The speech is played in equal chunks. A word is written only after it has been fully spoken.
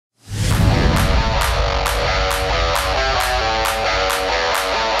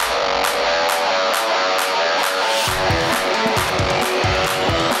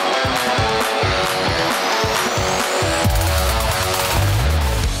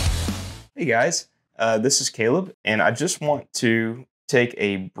Hey guys, this is Caleb, and I just want to take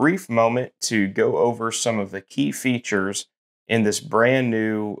a brief moment to go over some of the key features in this brand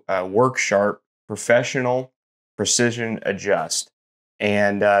new Worksharp Professional Precision Adjust.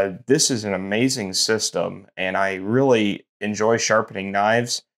 And this is an amazing system, and I really enjoy sharpening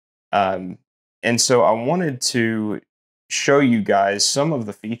knives. Um, and so I wanted to show you guys some of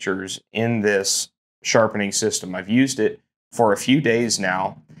the features in this sharpening system. I've used it for a few days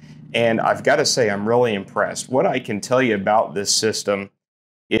now, and I've got to say, I'm really impressed. What I can tell you about this system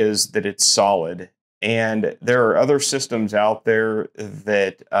is that it's solid. And there are other systems out there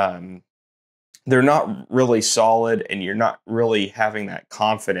that they're not really solid, and you're not really having that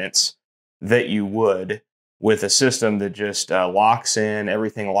confidence that you would with a system that just locks in,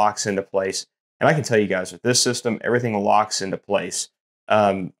 everything locks into place. And I can tell you guys, with this system, everything locks into place.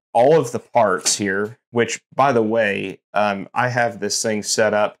 All of the parts here, which, by the way, I have this thing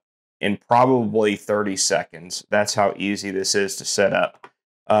set up in probably 30 seconds. That's how easy this is to set up.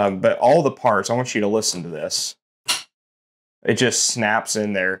 But all the parts, I want you to listen to this. It just snaps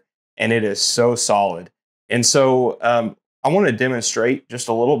in there, and it is so solid. And so I want to demonstrate just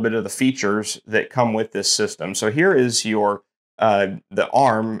a little bit of the features that come with this system. So here is your the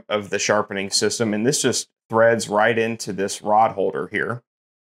arm of the sharpening system, and this just threads right into this rod holder here.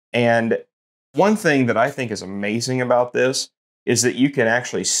 And one thing that I think is amazing about this is that you can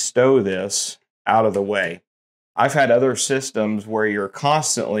actually stow this out of the way. I've had other systems where you're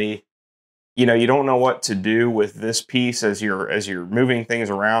constantly, you don't know what to do with this piece as you're moving things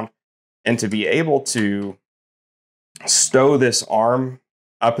around, and to be able to stow this arm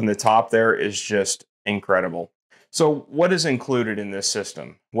up in the top there is just incredible. So what is included in this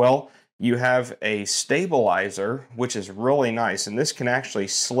system? Well, you have a stabilizer, which is really nice, and this can actually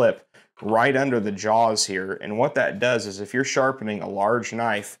slip right under the jaws here. And what that does is, if you're sharpening a large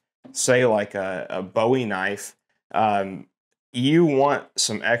knife, say like a Bowie knife, you want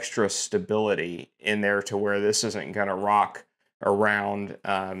some extra stability in there to where this isn't going to rock around.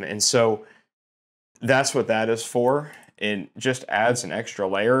 And so that's what that is for. It just adds an extra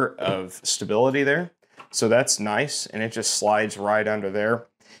layer of stability there. So that's nice, and it just slides right under there.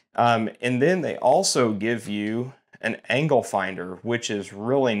 And then they also give you an angle finder, which is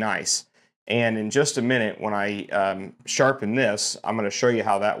really nice. And in just a minute, when I sharpen this, I'm going to show you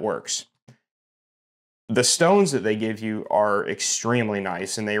how that works. The stones that they give you are extremely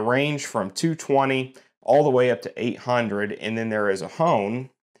nice, and they range from 220 all the way up to 800, and then there is a hone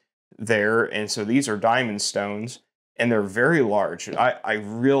there, and so these are diamond stones, and they're very large. I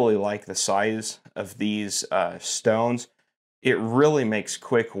really like the size of these stones. It really makes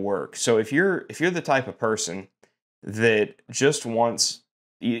quick work. So if you're the type of person that just wants,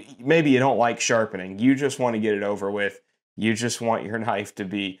 maybe you don't like sharpening, you just want to get it over with, you just want your knife to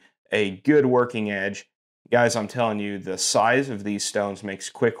be a good working edge, guys, I'm telling you, the size of these stones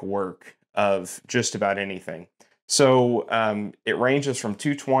makes quick work of just about anything. So it ranges from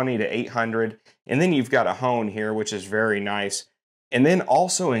 220 to 800, and then you've got a hone here, which is very nice. And then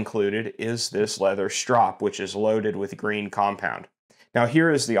also included is this leather strop, which is loaded with green compound. Now here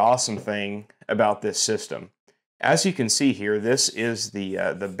is the awesome thing about this system. As you can see here, this is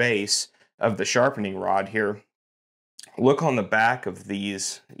the base of the sharpening rod here. Look on the back of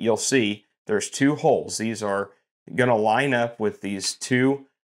these, you'll see there's two holes. These are going to line up with these two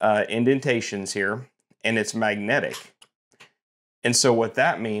indentations here, and it's magnetic. And so what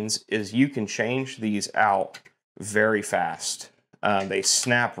that means is you can change these out very fast. They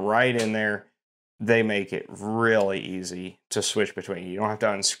snap right in there. They make it really easy to switch between. You don't have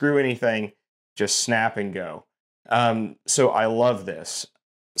to unscrew anything, just snap and go. So I love this.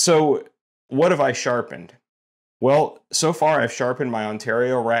 So what have I sharpened? Well, so far I've sharpened my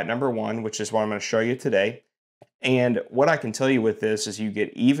Ontario Rat #1, which is what I'm going to show you today. And what I can tell you with this is you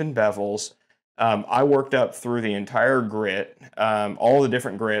get even bevels. I worked up through the entire grit, all the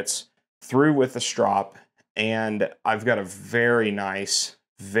different grits, through with the strop, and I've got a very nice,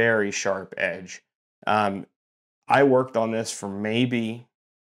 very sharp edge. I worked on this for maybe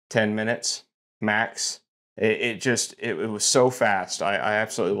 10 minutes max. It was so fast. I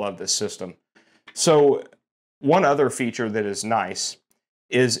absolutely love this system. So one other feature that is nice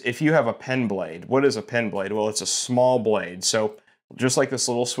is if you have a pen blade. What is a pen blade? Well, it's a small blade. So just like this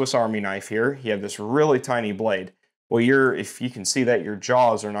little Swiss Army knife here, you have this really tiny blade. Well, if you can see that, your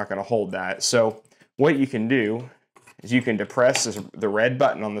jaws are not going to hold that. So what you can do is you can depress the red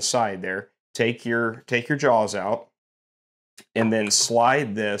button on the side there, take your jaws out, and then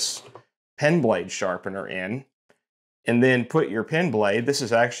slide this pen blade sharpener in, and then put your pen blade, this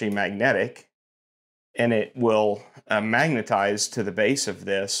is actually magnetic, and it will magnetize to the base of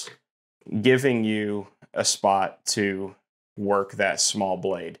this giving you a spot to work that small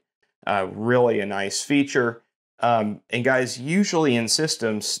blade. Really a nice feature. And guys, usually in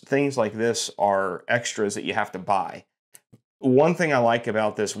systems, things like this are extras that you have to buy. One thing I like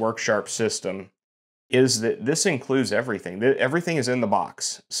about this Worksharp system is that this includes everything. Everything is in the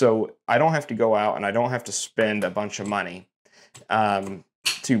box. So I don't have to go out and I don't have to spend a bunch of money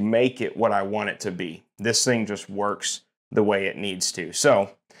to make it what I want it to be. This thing just works the way it needs to. So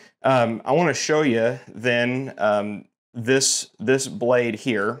I want to show you then this blade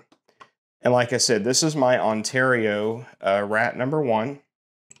here. And like I said, this is my Ontario rat number 1.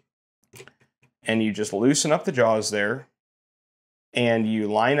 And you just loosen up the jaws there. And you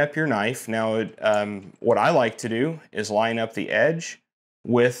line up your knife. Now, what I like to do is line up the edge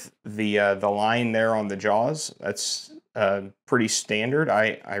with the line there on the jaws. That's pretty standard.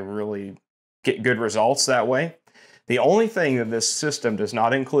 I really get good results that way. The only thing that this system does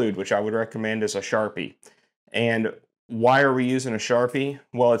not include, which I would recommend, is a Sharpie. And why are we using a Sharpie?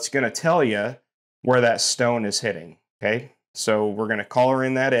 Well, it's going to tell you where that stone is hitting. Okay, so we're going to color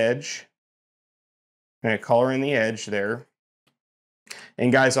in that edge. I'm going to color in the edge there.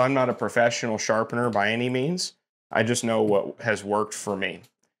 And guys, I'm not a professional sharpener by any means. I just know what has worked for me.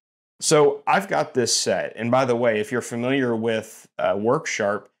 So I've got this set. And by the way, if you're familiar with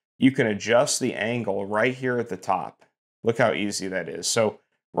Worksharp, you can adjust the angle right here at the top. Look how easy that is. So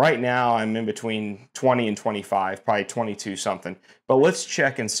right now I'm in between 20 and 25, probably 22 something. But let's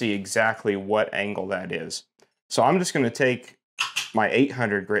check and see exactly what angle that is. So I'm just going to take my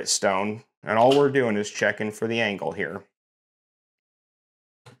 800 grit stone, and all we're doing is checking for the angle here.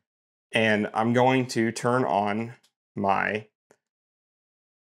 And I'm going to turn on my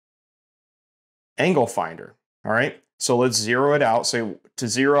angle finder. All right, so let's zero it out. So to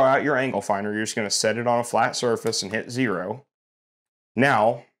zero out your angle finder, you're just going to set it on a flat surface and hit 0.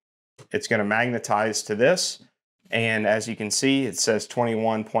 Now it's going to magnetize to this. And as you can see, it says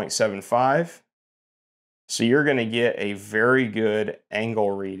 21.75. So you're going to get a very good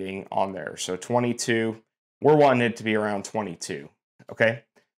angle reading on there. So 22, we're wanting it to be around 22. Okay.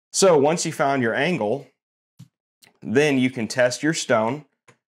 So once you found your angle, then you can test your stone,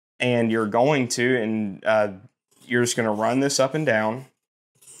 and you're going to, and you're just going to run this up and down,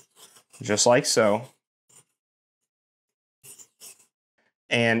 just like so.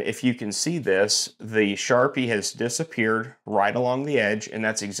 And if you can see this, the Sharpie has disappeared right along the edge, and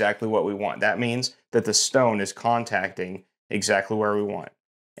that's exactly what we want. That means that the stone is contacting exactly where we want.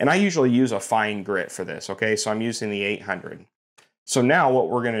 And I usually use a fine grit for this, okay? So I'm using the 800. So now what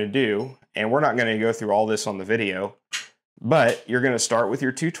we're going to do, and we're not going to go through all this on the video, but you're going to start with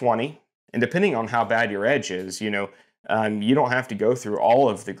your 220, and depending on how bad your edge is, you don't have to go through all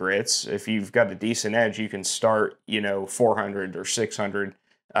of the grits. If you've got a decent edge, you can start, 400 or 600,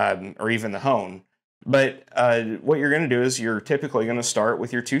 or even the hone. But what you're going to do is you're typically going to start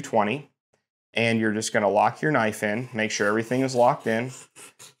with your 220, and you're just going to lock your knife in, make sure everything is locked in,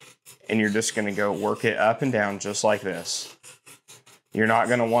 and you're just going to go work it up and down just like this. You're not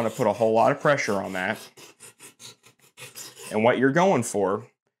going to want to put a whole lot of pressure on that. And what you're going for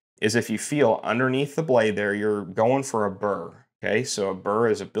is, if you feel underneath the blade there, you're going for a burr. Okay, so a burr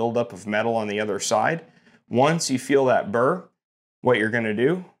is a buildup of metal on the other side. Once you feel that burr, what you're going to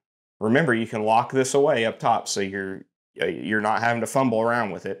do, remember, you can lock this away up top so you're not having to fumble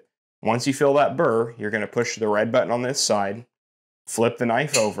around with it. Once you feel that burr, you're going to push the red button on this side, flip the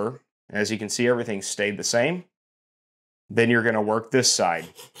knife over. As you can see, everything stayed the same. Then you're going to work this side,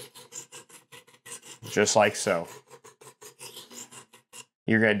 just like so.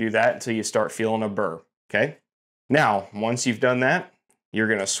 You're going to do that until you start feeling a burr, okay? Now, once you've done that, you're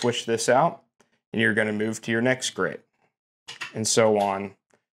going to switch this out, and you're going to move to your next grit, and so on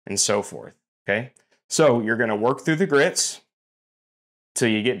and so forth, okay? So you're going to work through the grits till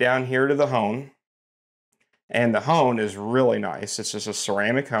you get down here to the hone, and the hone is really nice. It's just a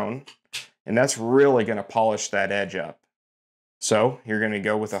ceramic hone, and that's really going to polish that edge up. So you're going to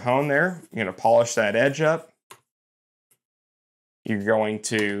go with a hone there. You're going to polish that edge up. You're going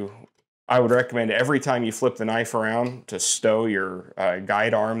to, I would recommend every time you flip the knife around to stow your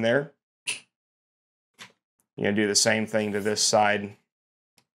guide arm there. You're going to do the same thing to this side.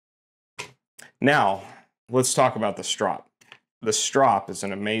 Now, let's talk about the strop. The strop is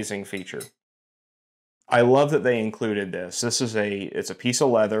an amazing feature. I love that they included this. It's a piece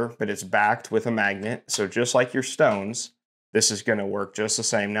of leather, but it's backed with a magnet. So just like your stones, this is going to work just the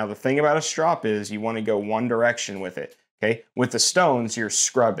same. Now, the thing about a strop is you want to go one direction with it. Okay, with the stones, you're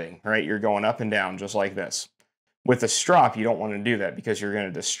scrubbing, right? You're going up and down just like this. With the strop, you don't want to do that because you're going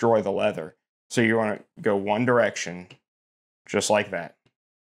to destroy the leather. So you want to go one direction, just like that.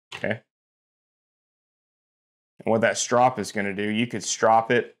 Okay, And what that strop is going to do, you could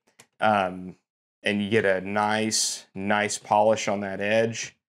strop it and you get a nice polish on that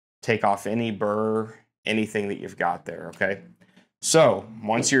edge. Take off any burr, anything that you've got there, okay? So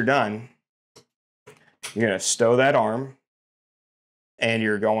once you're done, you're going to stow that arm and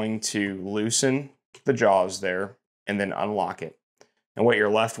you're going to loosen the jaws there and then unlock it. And what you're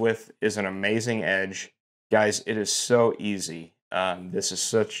left with is an amazing edge. Guys, it is so easy. This is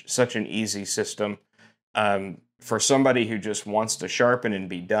such an easy system. For somebody who just wants to sharpen and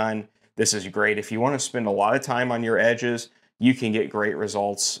be done, this is great. If you want to spend a lot of time on your edges, you can get great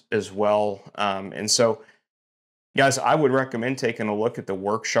results as well. And so, guys, I would recommend taking a look at the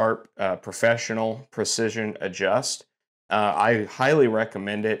Worksharp Professional Precision Adjust. I highly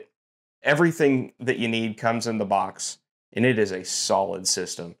recommend it. Everything that you need comes in the box, and it is a solid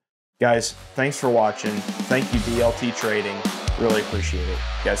system. Guys, thanks for watching. Thank you, DLT Trading. Really appreciate it.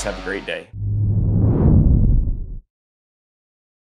 You guys have a great day.